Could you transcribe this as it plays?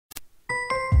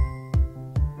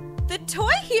The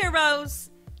Toy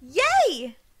Heroes!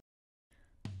 Yay!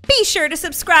 Be sure to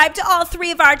subscribe to all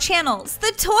 3 of our channels,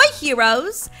 The Toy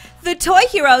Heroes, The Toy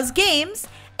Heroes Games,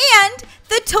 and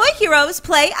The Toy Heroes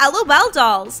Play LOL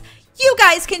Dolls. You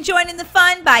guys can join in the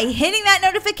fun by hitting that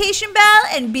notification bell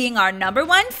and being our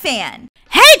 #1 fan.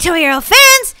 Hey, Toy Hero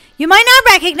fans! You might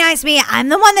not recognize me. I'm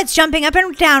the one that's jumping up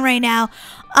and down right now.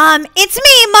 It's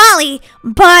me, Molly,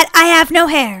 but I have no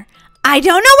hair. I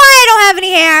don't know why I don't have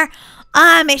any hair.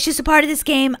 It's just a part of this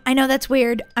game. I know that's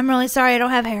weird. I'm really sorry I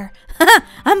don't have hair.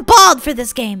 I'm bald for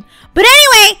this game. But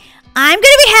anyway, I'm going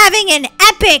to be having an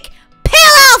epic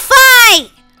pillow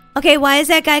fight! Okay, why is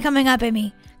that guy coming up at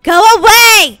me? Go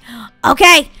away!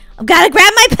 Okay, I've got to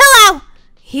grab my pillow.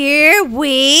 Here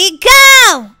we go!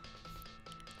 I'm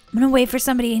going to wait for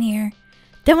somebody in here.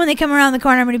 Then when they come around the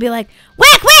corner, I'm going to be like,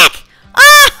 whack, whack!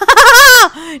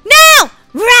 Oh, no!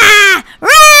 Rah!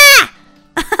 Rah!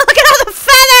 Look at all the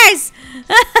feathers!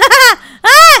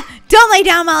 Don't lay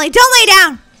down, Molly. Don't lay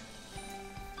down.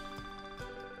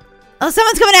 Oh,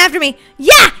 someone's coming after me.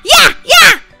 Yeah! Yeah!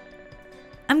 Yeah!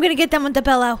 I'm going to get them with the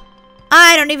pillow.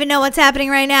 I don't even know what's happening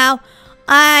right now.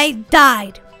 I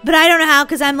died. But I don't know how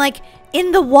because I'm like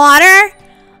in the water.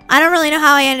 I don't really know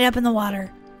how I ended up in the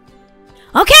water.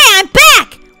 Okay, I'm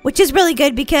back! Which is really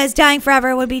good because dying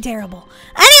forever would be terrible.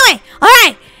 Anyway,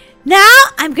 alright. Now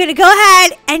I'm going to go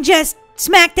ahead and just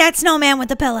smack that snowman with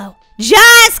the pillow.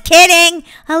 Just kidding.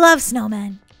 I love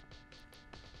snowmen.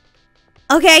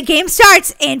 Okay, game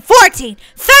starts in 14,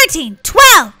 13,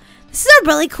 12. This is a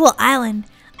really cool island.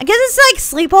 I guess it's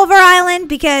like Sleepover Island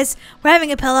because we're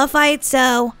having a pillow fight,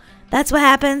 so that's what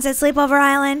happens at Sleepover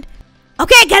Island.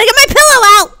 Okay, I gotta get my pillow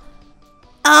out.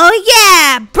 Oh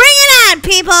yeah, bring it on,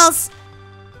 peoples.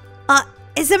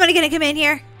 Is somebody gonna come in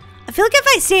here? I feel like if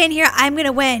I stay in here, I'm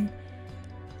gonna win.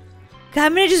 Okay,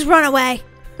 I'm gonna just run away.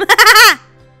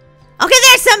 Okay,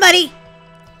 there's somebody.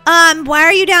 Why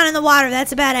are you down in the water?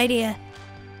 That's a bad idea.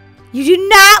 You do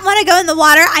not want to go in the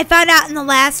water. I found out in the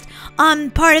last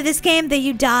part of this game that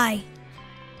you die.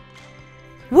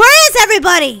 Where is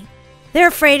everybody? They're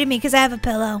afraid of me because I have a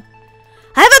pillow.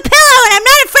 I have a pillow and I'm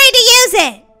not afraid to use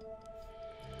it.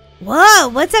 Whoa,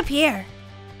 what's up here?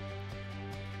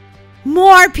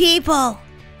 More people.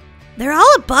 They're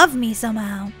all above me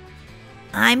somehow.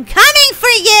 I'm coming for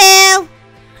you.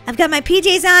 I've got my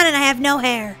PJs on and I have no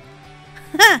hair.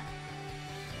 Huh.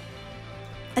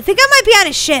 I think I might be on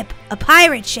a ship. A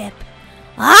pirate ship.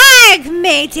 Arg,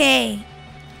 matey.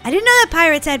 I didn't know that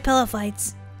pirates had pillow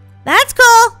fights. That's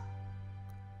cool.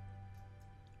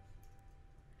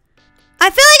 I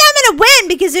feel like I'm going to win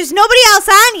because there's nobody else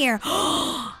on here.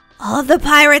 All of the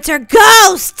pirates are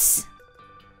ghosts.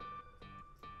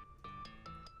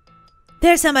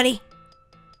 There's somebody.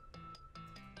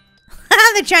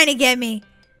 They're trying to get me.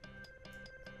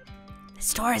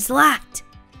 This door is locked.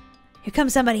 Here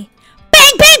comes somebody.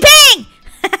 Bang, bang, bang!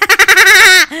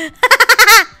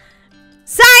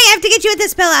 Sorry, I have to get you with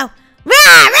this pillow.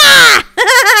 Rah, rah!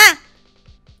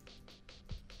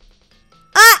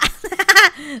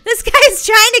 This guy's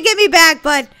trying to get me back,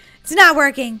 but it's not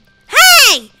working.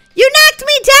 Hey! You knocked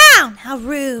me down! How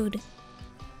rude.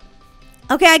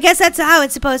 Okay, I guess that's how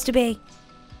it's supposed to be.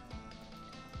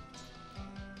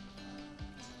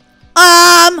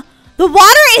 The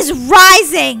water is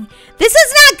rising. This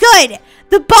is not good.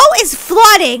 The boat is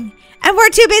flooding, and we're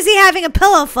too busy having a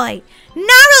pillow fight. Not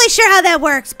really sure how that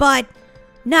works, but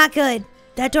not good.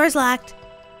 That door's locked.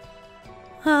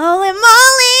 Holy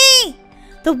moly!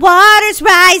 The water's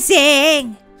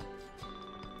rising.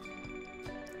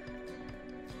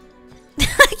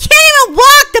 I can't even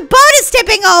walk. The boat is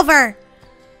tipping over.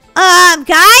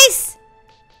 Guys?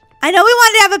 I know we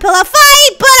wanted to have a pillow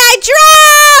fight, but I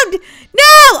drowned!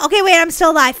 No! Okay, wait, I'm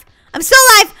still alive. I'm still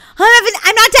alive.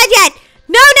 I'm not dead yet.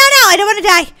 No, I don't want to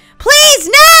die. Please,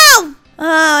 no!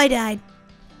 Oh, I died.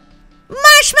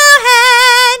 Marshmallow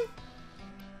Head!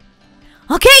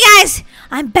 Okay, guys,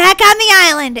 I'm back on the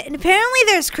island. And apparently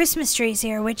there's Christmas trees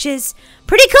here, which is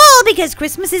pretty cool because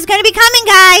Christmas is going to be coming,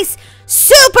 guys.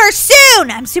 Super soon!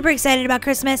 I'm super excited about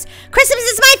Christmas. Christmas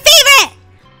is my favorite!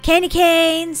 Candy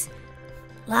canes,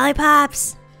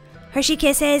 lollipops, Hershey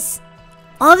Kisses,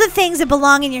 all the things that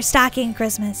belong in your stocking at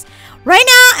Christmas. Right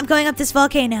now, I'm going up this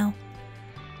volcano.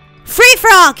 Free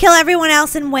for all, kill everyone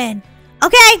else and win.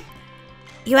 Okay,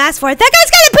 you asked for it. That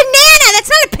guy's got a banana. That's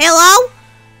not a pillow.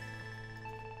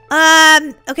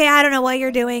 Okay, I don't know what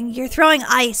you're doing. You're throwing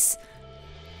ice.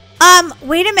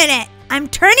 Wait a minute. I'm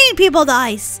turning people to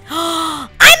ice. I'm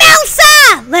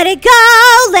Elsa! Let it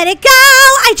go, let it go.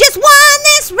 I just won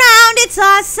this round. It's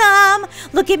awesome.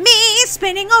 Look at me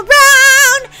spinning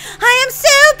around. I am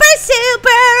super,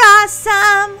 super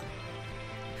awesome.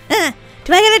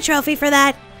 a trophy for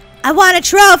that. I want a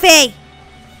trophy.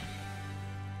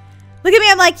 Look at me.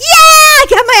 I'm like, yeah, I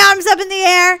got my arms up in the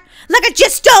air. Like I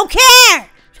just don't care.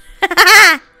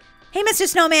 Hey, Mr.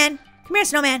 Snowman. Come here,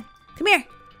 Snowman. Come here.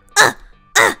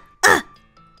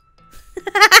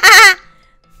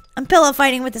 I'm pillow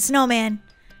fighting with the snowman.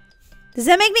 Does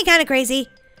that make me kind of crazy?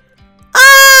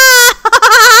 Oh!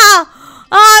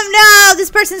 Oh no!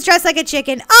 This person's dressed like a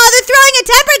chicken. Oh, they're throwing a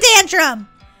temper tantrum!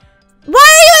 Why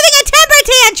are you having a temper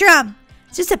tantrum?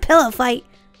 It's just a pillow fight.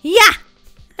 Yeah!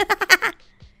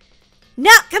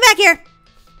 No, come back here.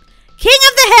 King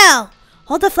of the hill!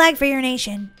 Hold the flag for your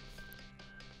nation.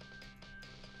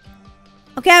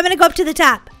 Okay, I'm gonna go up to the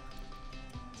top.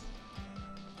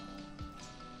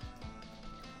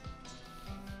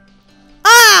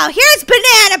 Oh, here's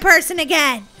Banana Person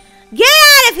again. Get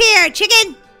out of here,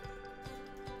 chicken.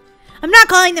 I'm not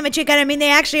calling them a chicken. I mean,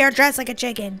 they actually are dressed like a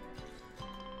chicken.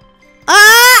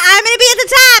 I'm going to be at the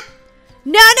top.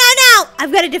 No, no, no.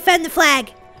 I've got to defend the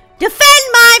flag. Defend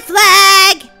my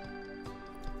flag.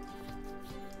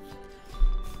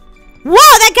 Whoa,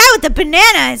 that guy with the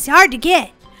banana is hard to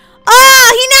get.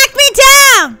 Oh, he knocked me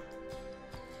down.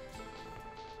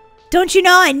 Don't you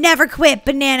know I never quit,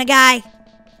 banana guy.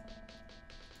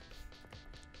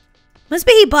 Must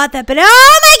be he bought that, but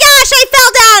oh my gosh, I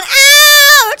fell down!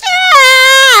 Ouch!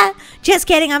 Ah! Just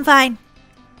kidding, I'm fine.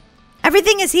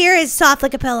 Everything here is soft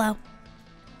like a pillow.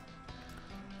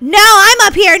 No, I'm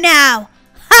up here now.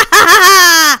 Ha ha ha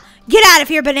ha! Get out of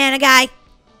here, banana guy.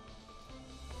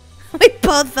 We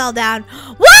both fell down.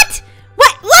 What?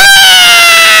 What?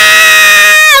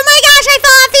 Oh my gosh, I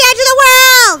fell off the edge of the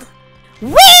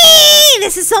world! Whee!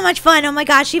 This is so much fun. Oh my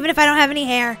gosh, even if I don't have any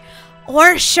hair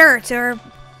or shirt or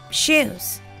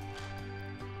shoes.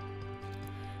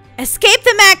 Escape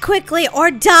the map quickly or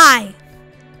die.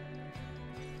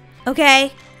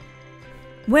 Okay.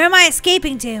 Where am I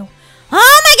escaping to?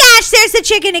 Oh my gosh, there's the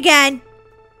chicken again.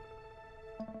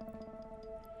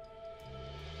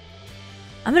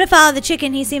 I'm gonna follow the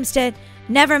chicken. He seems to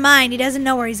never mind. He doesn't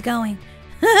know where he's going.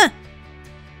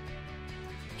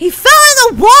 He fell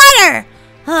in the water.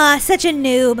 Ah, such a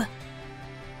noob.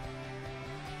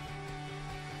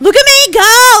 Look at me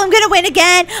go! I'm gonna win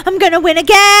again! I'm gonna win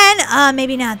again!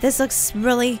 Maybe not. This looks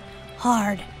really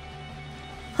hard.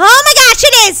 Oh my gosh,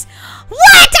 it is!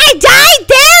 What? I died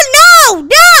there? No!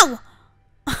 No!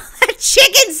 That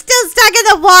chicken's still stuck in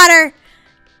the water.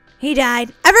 He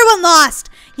died. Everyone lost.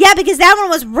 Yeah, because that one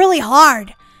was really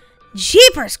hard.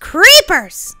 Jeepers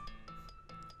creepers!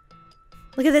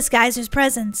 Look at this, guys. There's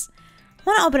presents. I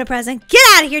want to open a present. Get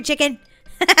out of here, chicken!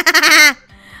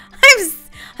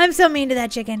 I'm so mean to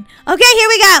that chicken. Okay, here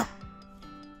we go.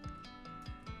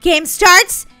 Game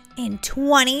starts in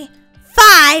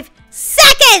 25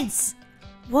 seconds.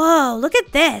 Whoa, look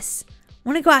at this. I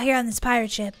want to go out here on this pirate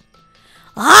ship.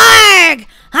 Arrgh!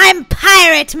 I'm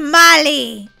Pirate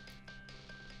Molly.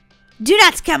 Do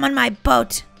not come on my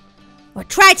boat or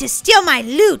try to steal my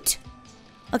loot.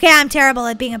 Okay, I'm terrible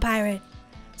at being a pirate.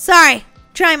 Sorry,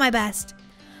 trying my best.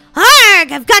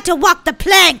 Arrgh! I've got to walk the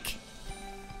plank.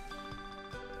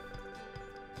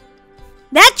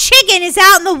 That chicken is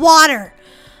out in the water.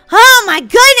 Oh my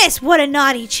goodness, what a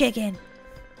naughty chicken.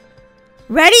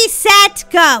 Ready, set,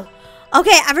 go.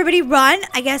 Okay, everybody run.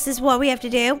 I guess is what we have to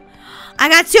do. I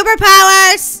got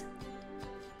superpowers.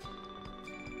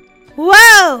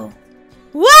 Whoa.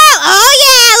 Whoa, oh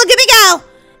yeah, look at me go.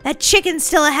 That chicken's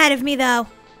still ahead of me though.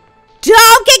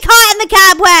 Don't get caught in the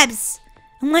cobwebs.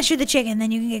 Unless you're the chicken,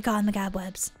 then you can get caught in the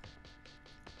cobwebs.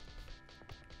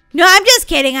 No, I'm just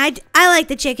kidding. I like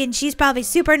the chicken. She's probably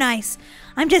super nice.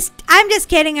 I'm just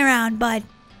kidding around, bud.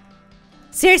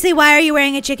 Seriously, why are you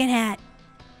wearing a chicken hat?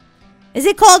 Is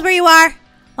it cold where you are?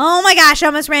 Oh my gosh, I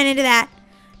almost ran into that.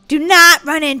 Do not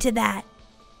run into that.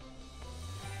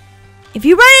 If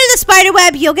you run into the spider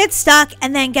web, you'll get stuck,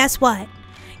 and then guess what?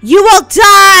 You will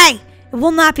die! It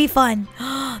will not be fun.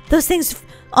 Those things,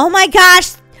 oh my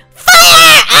gosh.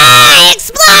 Fire! Ah,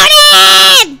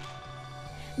 exploded!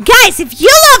 Guys, if you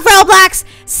love Roblox,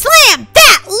 slam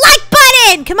that like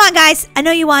button! Come on, guys. I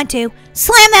know you want to.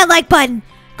 Slam that like button.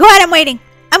 Go ahead, I'm waiting.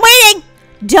 I'm waiting.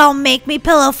 Don't make me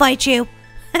pillow fight you.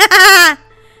 Alright,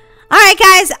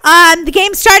 guys. The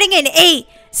game's starting in 8,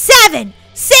 7,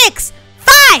 6,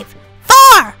 5,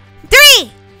 4,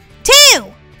 3,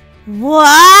 2,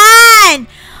 1.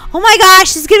 Oh my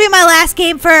gosh, this is going to be my last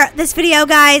game for this video,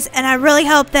 guys. And I really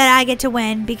hope that I get to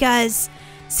win because,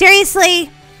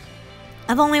 seriously,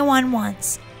 I've only won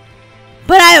once.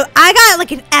 But I got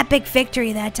like an epic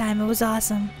victory that time. It was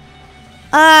awesome.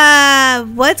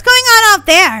 What's going on out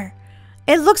there?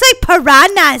 It looks like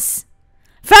piranhas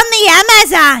from the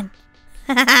Amazon.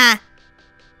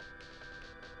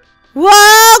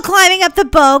 Whoa, climbing up the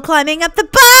boat, climbing up the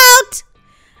boat.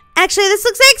 Actually, this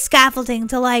looks like scaffolding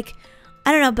to like,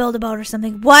 I don't know, build a boat or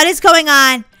something. What is going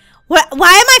on? Why am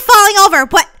I falling over?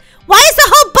 What? Why is the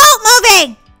whole boat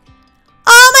moving?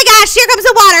 Oh my gosh, here comes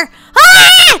the water.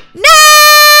 Ah!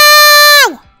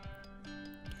 No!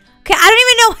 Okay, I don't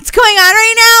even know what's going on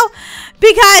right now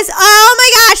because, oh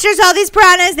my gosh, there's all these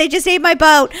piranhas. They just ate my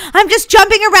boat. I'm just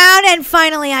jumping around and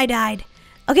finally I died.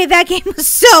 Okay, that game was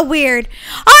so weird.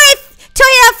 All right, Toy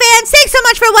Hero fans, thanks so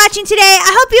much for watching today.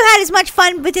 I hope you had as much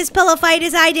fun with this pillow fight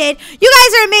as I did. You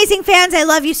guys are amazing fans. I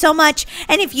love you so much.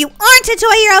 And if you aren't a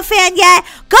Toy Hero fan yet,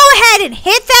 go ahead and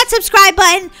hit that subscribe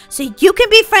button so you can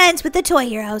be friends with the Toy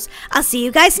Heroes. I'll see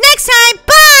you guys next time.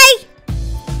 Bye!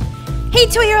 Hey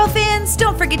Toy Hero fans,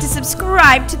 don't forget to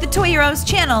subscribe to the Toy Heroes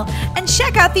channel and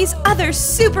check out these other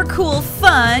super cool,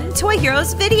 fun Toy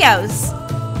Heroes videos.